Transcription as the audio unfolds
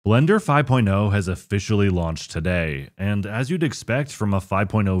Blender 5.0 has officially launched today, and as you'd expect from a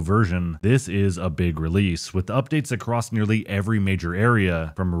 5.0 version, this is a big release, with updates across nearly every major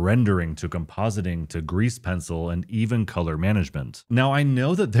area, from rendering to compositing to grease pencil and even color management. Now, I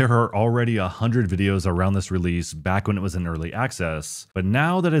know that there are already 100 videos around this release back when it was in early access, but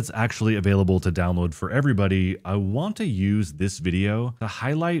now that it's actually available to download for everybody, I want to use this video to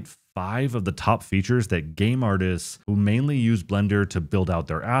highlight 5 of the top features that game artists who mainly use Blender to build out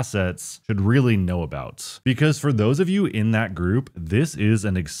their assets should really know about. Because for those of you in that group, this is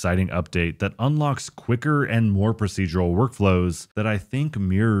an exciting update that unlocks quicker and more procedural workflows that I think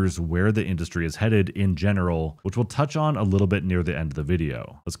mirrors where the industry is headed in general, which we'll touch on a little bit near the end of the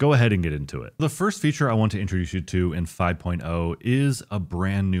video. Let's go ahead and get into it. The first feature I want to introduce you to in 5.0 is a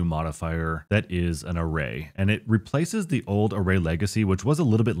brand new modifier that is an array, and it replaces the old array legacy, which was a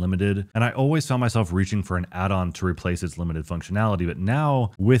little bit limited. And I always found myself reaching for an add-on to replace its limited functionality. But now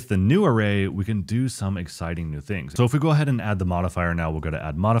with the new array, we can do some exciting new things. So if we go ahead and add the modifier now, we'll go to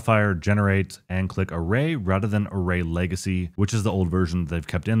add modifier, generate, and click array rather than array legacy, which is the old version that they've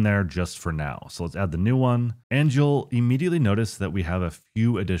kept in there just for now. So let's add the new one. And you'll immediately notice that we have a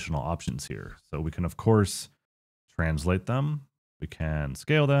few additional options here. So we can, of course, translate them. We can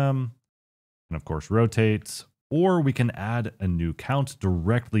scale them, and of course, rotate. Or we can add a new count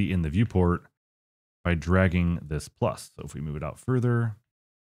directly in the viewport by dragging this plus. So if we move it out further,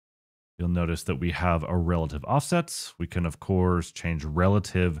 you'll notice that we have a relative offset. We can, of course, change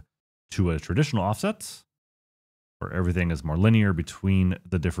relative to a traditional offset, where everything is more linear between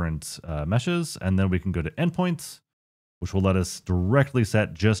the different meshes. And then we can go to endpoints, which will let us directly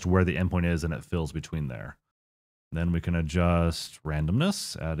set just where the endpoint is, and it fills between there. Then we can adjust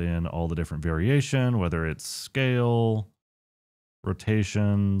randomness, add in all the different variation, whether it's scale,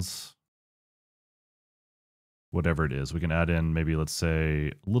 rotations, whatever it is. We can add in maybe, let's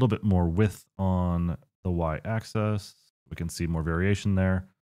say, a little bit more width on the y-axis. We can see more variation there.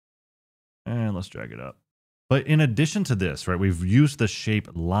 And let's drag it up. But in addition to this, right, we've used the shape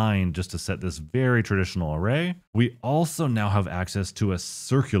line just to set this very traditional array. We also now have access to a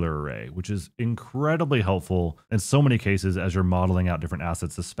circular array, which is incredibly helpful in so many cases as you're modeling out different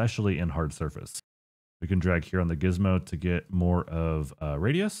assets, especially in hard surface. We can drag here on the gizmo to get more of a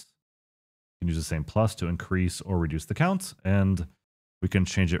radius. We can use the same plus to increase or reduce the count. And we can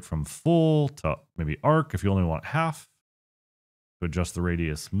change it from full to maybe arc if you only want half, to adjust the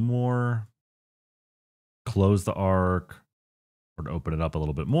radius more, close the arc, or to open it up a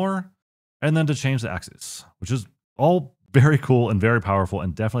little bit more, and then to change the axis, which is all very cool and very powerful,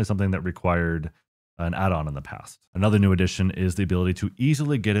 and definitely something that required an add-on in the past. Another new addition is the ability to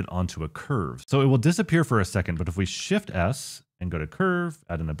easily get it onto a curve. So it will disappear for a second, but if we shift S and go to curve,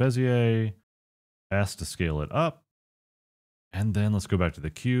 add in a Bezier, S to scale it up, and then let's go back to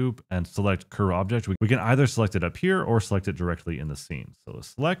the cube and select curve object. We can either select it up here or select it directly in the scene. So let's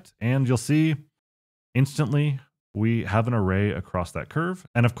select, and you'll see instantly we have an array across that curve.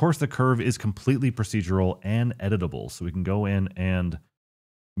 And of course, the curve is completely procedural and editable. So we can go in and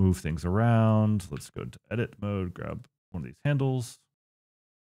move things around. Let's go to edit mode, grab one of these handles,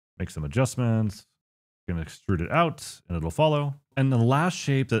 make some adjustments. We're going to extrude it out and it'll follow. And the last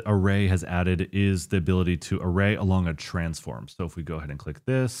shape that array has added is the ability to array along a transform. So if we go ahead and click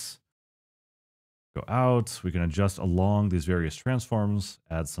this, go out, we can adjust along these various transforms,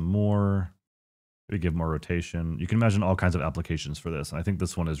 add some more. We give more rotation. You can imagine all kinds of applications for this. And I think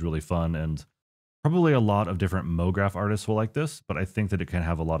this one is really fun, and probably a lot of different MoGraph artists will like this, but I think that it can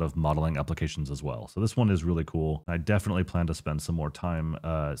have a lot of modeling applications as well. So this one is really cool. I definitely plan to spend some more time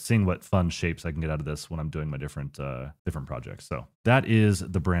seeing what fun shapes I can get out of this when I'm doing my different projects. So that is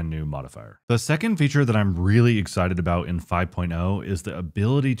the brand new modifier. The second feature that I'm really excited about in 5.0 is the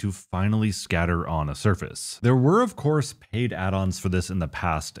ability to finally scatter on a surface. There were, of course, paid add-ons for this in the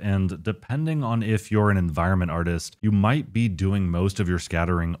past, and depending on if you're an environment artist, you might be doing most of your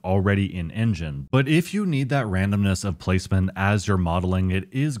scattering already in Engine. But if you need that randomness of placement as you're modeling, it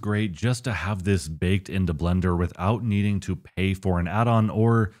is great just to have this baked into Blender without needing to pay for an add-on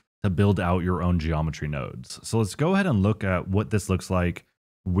or to build out your own geometry nodes. So let's go ahead and look at what this looks like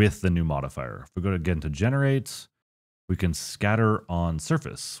with the new modifier. If we go again to generate, we can scatter on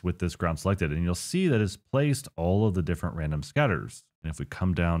surface with this ground selected, and you'll see that it's placed all of the different random scatters. And if we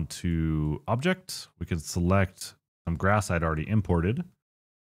come down to object, we can select some grass I'd already imported,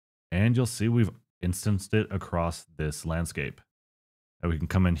 and you'll see we've instanced it across this landscape. And we can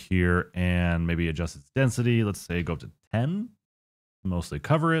come in here and maybe adjust its density. Let's say go up to 10, mostly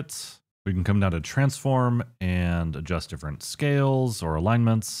cover it. We can come down to transform and adjust different scales or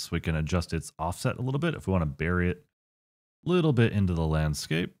alignments. We can adjust its offset a little bit if we want to bury it little bit into the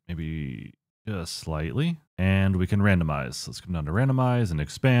landscape, maybe just slightly, and we can randomize. Let's come down to randomize and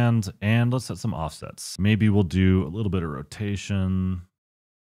expand, and let's set some offsets. Maybe we'll do a little bit of rotation,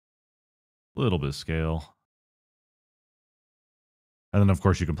 a little bit of scale. And then of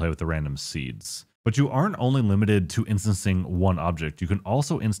course you can play with the random seeds. But you aren't only limited to instancing one object. You can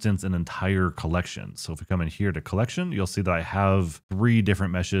also instance an entire collection. So if we come in here to collection, you'll see that I have 3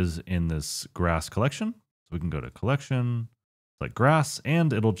 different meshes in this grass collection. So we can go to collection, select grass,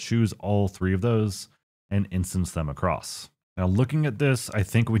 and it'll choose all 3 of those and instance them across. Now looking at this, I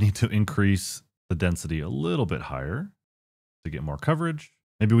think we need to increase the density a little bit higher to get more coverage.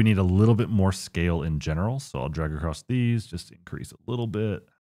 Maybe we need a little bit more scale in general. So I'll drag across these, just increase a little bit.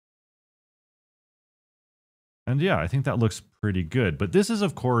 And yeah, I think that looks pretty good. But this is,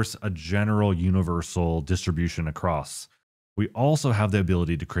 of course, a general universal distribution across. We also have the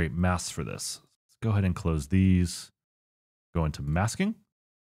ability to create masks for this. Let's go ahead and close these. Go into masking.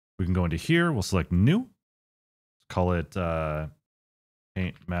 We can go into here. We'll select new. Let's call it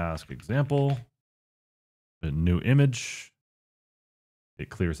paint mask example. A new image. It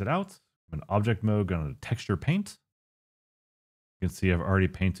clears it out. I'm in object mode, go to texture paint. You can see I've already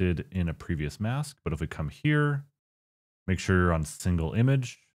painted in a previous mask, but if we come here, make sure you're on single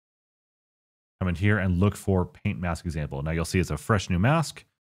image, come in here and look for paint mask example. Now you'll see it's a fresh new mask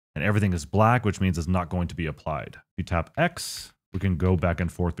and everything is black, which means it's not going to be applied. If you tap X, we can go back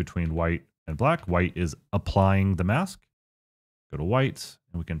and forth between white and black. White is applying the mask. Go to white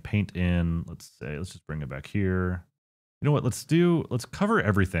and we can paint in, let's just bring it back here. You know what, let's cover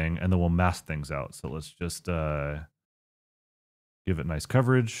everything and then we'll mask things out. So let's just give it nice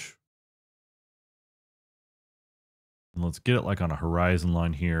coverage. And let's get it like on a horizon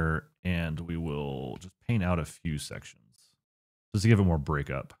line here, and we will just paint out a few sections just to give it more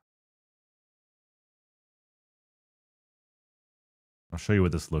breakup. I'll show you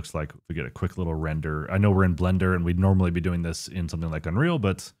what this looks like if we get a quick little render. I know we're in Blender and we'd normally be doing this in something like Unreal,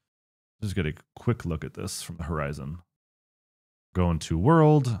 but just get a quick look at this from the horizon. Go into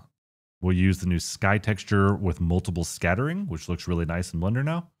world. We'll use the new sky texture with multiple scattering, which looks really nice in Blender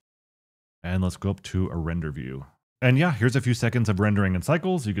now. And let's go up to a render view. And yeah, here's a few seconds of rendering in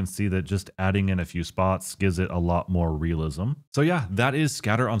cycles. You can see that just adding in a few spots gives it a lot more realism. So yeah, that is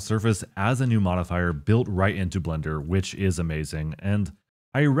Scatter on Surface as a new modifier built right into Blender, which is amazing. And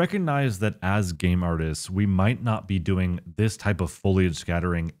I recognize that as game artists, we might not be doing this type of foliage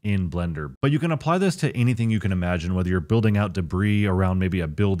scattering in Blender, but you can apply this to anything you can imagine, whether you're building out debris around maybe a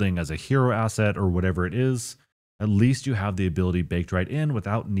building as a hero asset or whatever it is. At least you have the ability baked right in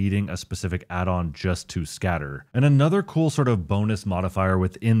without needing a specific add-on just to scatter. And another cool sort of bonus modifier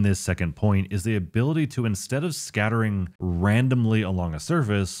within this second point is the ability to, instead of scattering randomly along a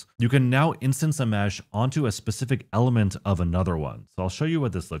surface, you can now instance a mesh onto a specific element of another one. So I'll show you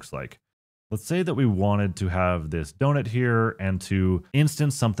what this looks like. Let's say that we wanted to have this donut here and to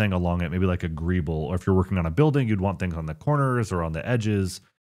instance something along it, maybe like a greeble, or if you're working on a building, you'd want things on the corners or on the edges,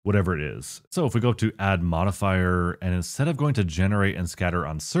 whatever it is. So if we go to add modifier, and instead of going to generate and scatter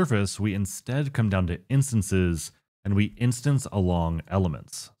on surface, we instead come down to instances and we instance along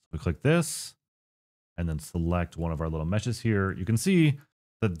elements. We click this and then select one of our little meshes here. You can see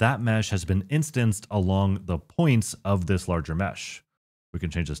that that mesh has been instanced along the points of this larger mesh. We can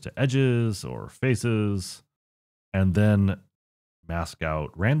change this to edges or faces and then mask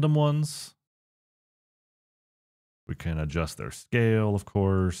out random ones. We can adjust their scale, of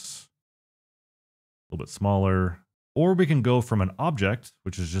course, a little bit smaller, or we can go from an object,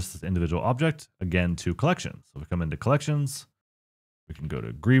 which is just this individual object, again to collections. So we come into collections, we can go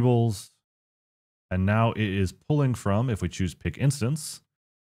to greebles, and now it is pulling from, if we choose pick instance,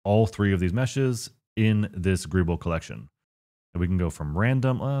 all 3 of these meshes in this greeble collection. And we can go from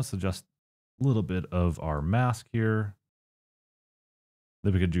random, let's adjust a little bit of our mask here.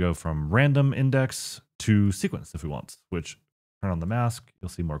 Then we could go from random index to sequence if we want, which turn on the mask, you'll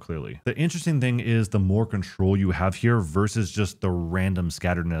see more clearly. The interesting thing is the more control you have here versus just the random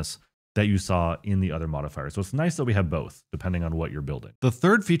scatteredness that you saw in the other modifiers. So it's nice that we have both, depending on what you're building. The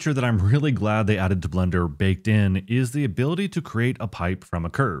third feature that I'm really glad they added to Blender baked in is the ability to create a pipe from a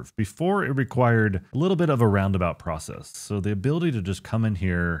curve. Before, it required a little bit of a roundabout process. So the ability to just come in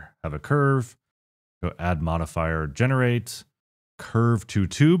here, have a curve, go add modifier, generate, curve to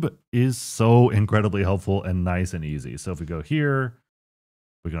tube is so incredibly helpful and nice and easy. So if we go here,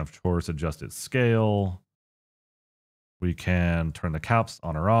 we can of course adjust its scale. We can turn the caps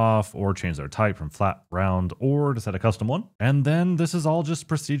on or off, or change their type from flat, round, or to set a custom one. And then this is all just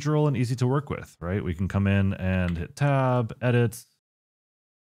procedural and easy to work with, right? We can come in and hit tab, edit,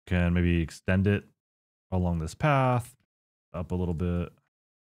 can maybe extend it along this path. Up a little bit.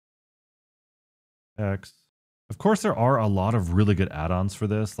 X. Of course, there are a lot of really good add-ons for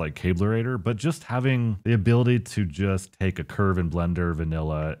this, like Cablerator, but just having the ability to just take a curve in Blender,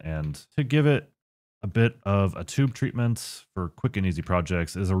 Vanilla, and to give it a bit of a tube treatment for quick and easy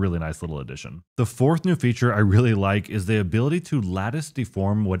projects is a really nice little addition. The fourth new feature I really like is the ability to lattice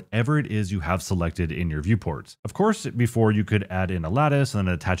deform whatever it is you have selected in your viewport. Of course, before you could add in a lattice and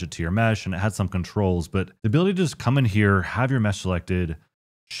then attach it to your mesh, and it had some controls, but the ability to just come in here, have your mesh selected,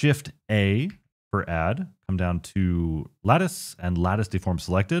 Shift A for add, come down to lattice and lattice deform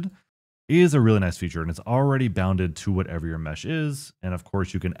selected is a really nice feature, and it's already bounded to whatever your mesh is. And of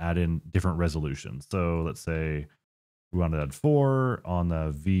course, you can add in different resolutions. So let's say we wanted to add 4 on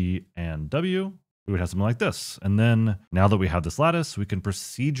the V and W. We would have something like this. And then now that we have this lattice, we can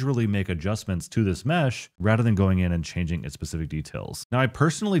procedurally make adjustments to this mesh rather than going in and changing its specific details. Now, I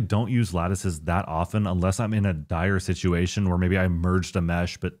personally don't use lattices that often unless I'm in a dire situation where maybe I merged a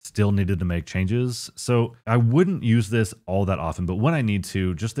mesh but still needed to make changes. So I wouldn't use this all that often, but when I need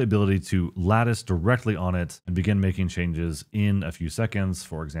to, just the ability to lattice directly on it and begin making changes in a few seconds.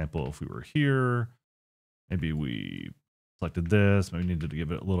 For example, if we were here, maybe we selected this, maybe needed to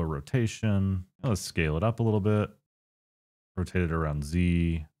give it a little rotation. Let's scale it up a little bit, rotate it around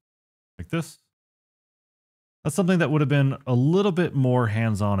Z like this. That's something that would have been a little bit more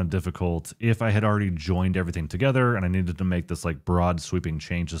hands-on and difficult if I had already joined everything together and I needed to make this like broad sweeping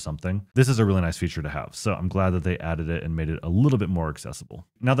change to something. This is a really nice feature to have. So I'm glad that they added it and made it a little bit more accessible.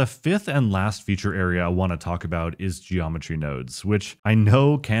 Now, the fifth and last feature area I want to talk about is geometry nodes, which I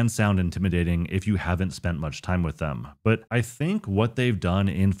know can sound intimidating if you haven't spent much time with them. But I think what they've done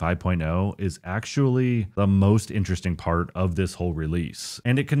in 5.0 is actually the most interesting part of this whole release.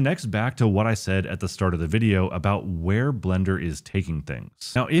 And it connects back to what I said at the start of the video about where Blender is taking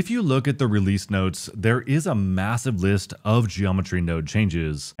things. Now, if you look at the release notes, there is a massive list of geometry node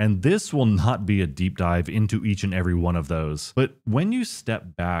changes, and this will not be a deep dive into each and every one of those. But when you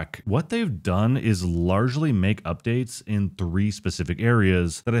step back, what they've done is largely make updates in 3 specific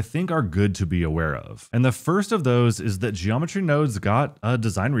areas that I think are good to be aware of. And the first of those is that geometry nodes got a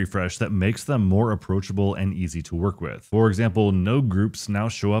design refresh that makes them more approachable and easy to work with. For example, node groups now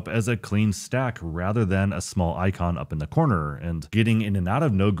show up as a clean stack rather than a small icon up in the corner, and getting in and out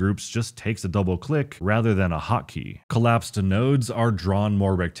of node groups just takes a double click rather than a hotkey. Collapsed nodes are drawn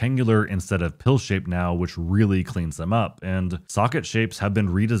more rectangular instead of pill-shaped now, which really cleans them up, and socket shapes have been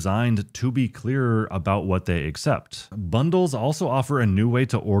redesigned to be clearer about what they accept. Bundles also offer a new way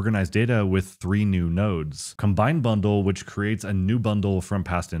to organize data with 3 new nodes. Combine bundle, which creates a new bundle from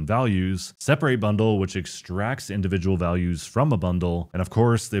passed-in values, separate bundle, which extracts individual values from a bundle, and of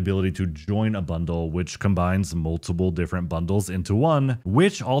course the ability to join a bundle, which combines multiple different bundles into one,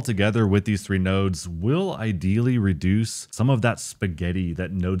 which altogether with these 3 nodes will ideally reduce some of that spaghetti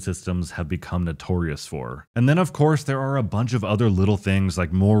that node systems have become notorious for. And then of course there are a bunch of other little things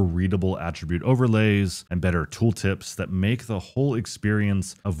like more readable attribute overlays and better tooltips that make the whole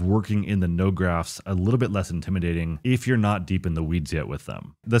experience of working in the node graphs a little bit less intimidating if you're not deep in the weeds yet with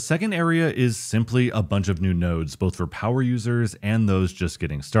them. The second area is simply a bunch of new nodes, both for power users and those just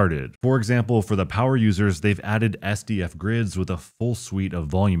getting started. For example, for the power users, they've added SDF grids with a full suite of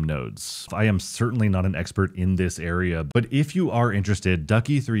volume nodes. I am certainly not an expert in this area, but if you are interested,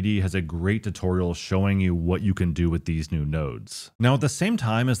 Ducky3D has a great tutorial showing you what you can do with these new nodes. Now, at the same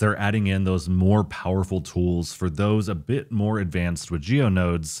time as they're adding in those more powerful tools for those a bit more advanced with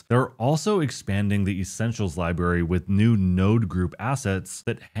geonodes, they're also expanding the essentials library with new node group assets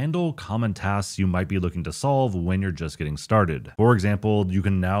that handle common tasks you might be looking to solve when you're just getting started. For example, you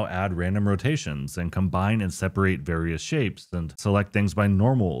can now add random rotations and combine and separate various shapes and select things by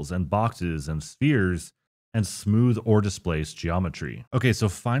normals and boxes and spheres and smooth or displace geometry. Okay, so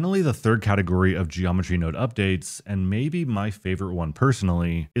finally the third category of geometry node updates, and maybe my favorite one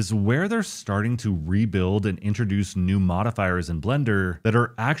personally, is where they're starting to rebuild and introduce new modifiers in Blender that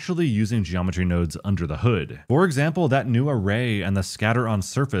are actually using geometry nodes under the hood. For example, that new array and the scatter on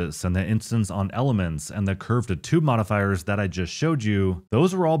surface and the instance on elements and the curve to tube modifiers that I just showed you,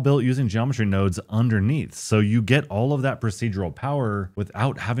 those were all built using geometry nodes underneath. So you get all of that procedural power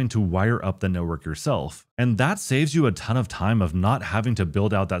without having to wire up the network yourself. And that saves you a ton of time of not having to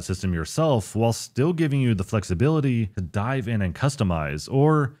build out that system yourself while still giving you the flexibility to dive in and customize,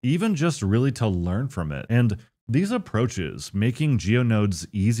 or even just really to learn from it. And These approaches, making geonodes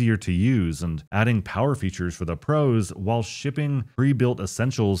easier to use and adding power features for the pros while shipping pre-built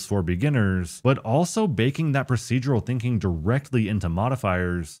essentials for beginners, but also baking that procedural thinking directly into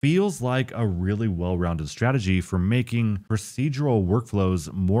modifiers, feels like a really well-rounded strategy for making procedural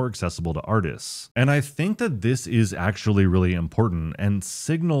workflows more accessible to artists. And I think that this is actually really important and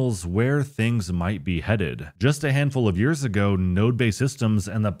signals where things might be headed. Just a handful of years ago, node-based systems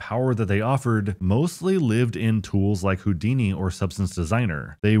and the power that they offered mostly lived in tools like Houdini or Substance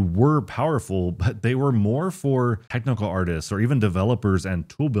Designer. They were powerful, but they were more for technical artists or even developers and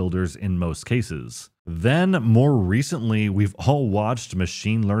tool builders in most cases. Then, more recently, we've all watched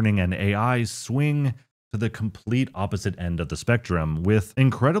machine learning and AI swing to the complete opposite end of the spectrum with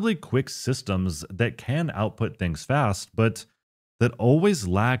incredibly quick systems that can output things fast, but that always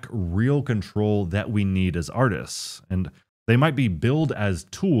lack real control that we need as artists. And they might be billed as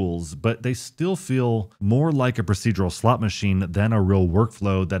tools, but they still feel more like a procedural slot machine than a real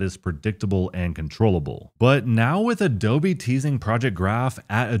workflow that is predictable and controllable. But now with Adobe teasing Project Graph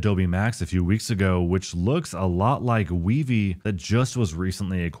at Adobe Max a few weeks ago, which looks a lot like Weavy that just was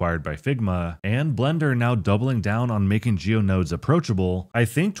recently acquired by Figma, and Blender now doubling down on making geonodes approachable, I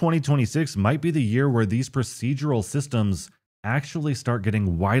think 2026 might be the year where these procedural systems actually start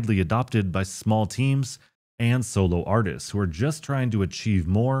getting widely adopted by small teams and solo artists who are just trying to achieve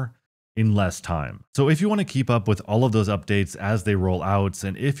more in less time. So if you want to keep up with all of those updates as they roll out,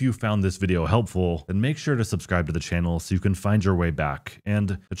 and if you found this video helpful, then make sure to subscribe to the channel so you can find your way back,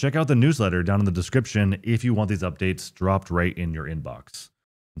 and check out the newsletter down in the description if you want these updates dropped right in your inbox.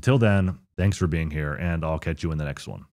 Until then, thanks for being here, and I'll catch you in the next one.